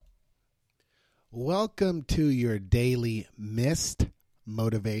Welcome to your daily missed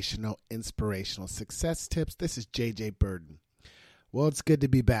motivational, inspirational success tips. This is JJ Burden. Well, it's good to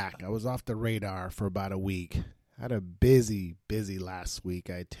be back. I was off the radar for about a week. I had a busy last week.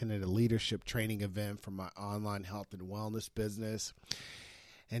 I attended a leadership training event for my online health and wellness business.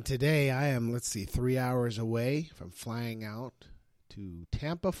 And today I am, 3 hours away from flying out to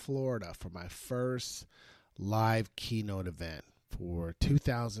Tampa, Florida for my first live keynote event for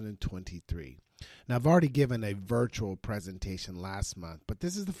 2023. Now, I've already given a virtual presentation last month, but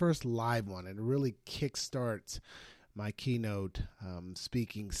this is the first live one, and it really kickstarts my keynote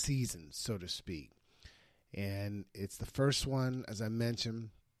speaking season, so to speak. And it's the first one, as I mentioned.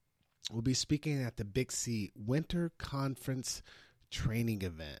 We'll be speaking at the Big C Winter Conference Training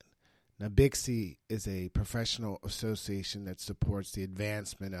Event. Now, Big C is a professional association that supports the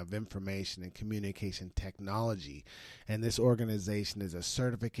advancement of information and communication technology. And this organization is a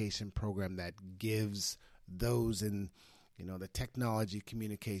certification program that gives those in, the technology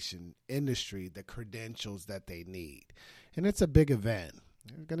communication industry the credentials that they need. And it's a big event.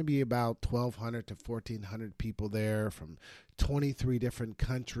 There's going to be about 1,200 to 1,400 people there from 23 different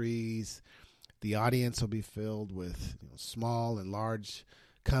countries. The audience will be filled with small and large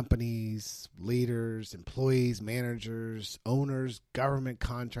companies, leaders, employees, managers, owners, government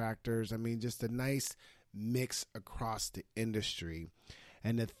contractors. Just a nice mix across the industry.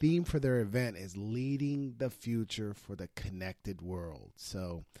 And the theme for their event is leading the future for the connected world.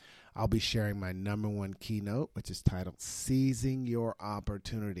 So I'll be sharing my number one keynote, which is titled Seizing Your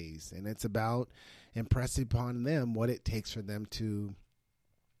Opportunities. And it's about impressing upon them what it takes for them to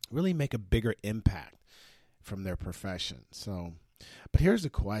really make a bigger impact from their profession. But here's the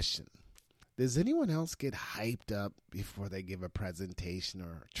question. Does anyone else get hyped up before they give a presentation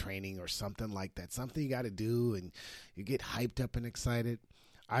or training or something like that? Something you got to do and you get hyped up and excited?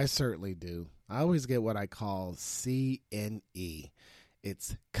 I certainly do. I always get what I call CNE.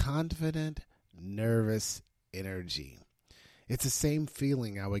 It's confident, nervous energy. It's the same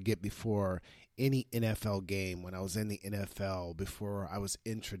feeling I would get before any NFL game when I was in the NFL, before I was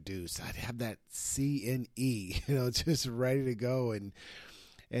introduced. I'd have that CNE, just ready to go. And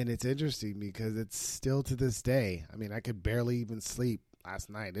it's interesting because it's still to this day. I could barely even sleep last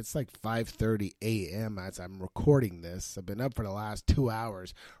night. It's like 5:30 a.m. as I'm recording this. I've been up for the last 2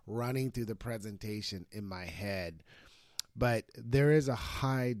 hours running through the presentation in my head. But there is a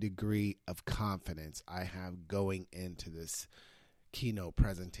high degree of confidence I have going into this keynote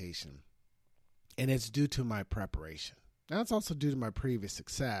presentation. And it's due to my preparation. Now, it's also due to my previous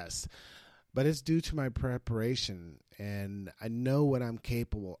success, but it's due to my preparation. And I know what I'm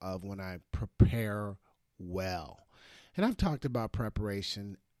capable of when I prepare well. And I've talked about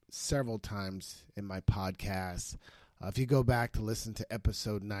preparation several times in my podcast. If you go back to listen to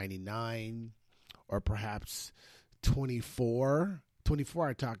episode 99 or perhaps 24,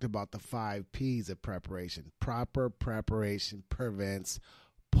 I talked about the 5 P's of preparation. Proper preparation prevents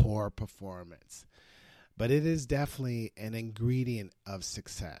poor performance. But it is definitely an ingredient of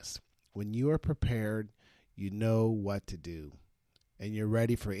success. When you are prepared, you know what to do, and you're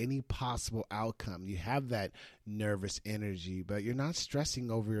ready for any possible outcome. You have that nervous energy, but you're not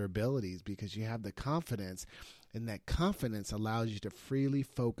stressing over your abilities because you have the confidence, and that confidence allows you to freely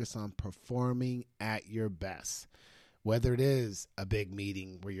focus on performing at your best. Whether it is a big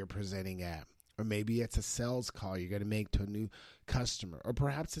meeting where you're presenting at, or maybe it's a sales call you're going to make to a new customer, or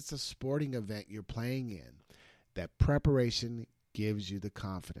perhaps it's a sporting event you're playing in. That preparation gives you the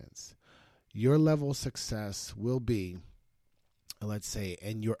confidence. Your level of success will be,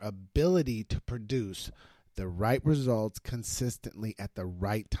 and your ability to produce the right results consistently at the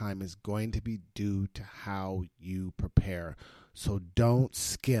right time is going to be due to how you prepare. So don't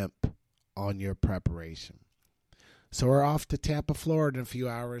skimp on your preparation. So we're off to Tampa, Florida in a few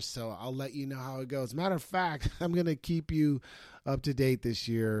hours, so I'll let you know how it goes. Matter of fact, I'm going to keep you up to date this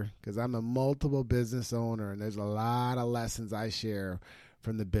year because I'm a multiple business owner, and there's a lot of lessons I share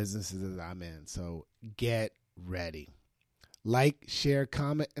from the businesses that I'm in. So get ready. Like, share,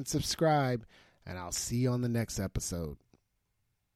 comment, and subscribe, and I'll see you on the next episode.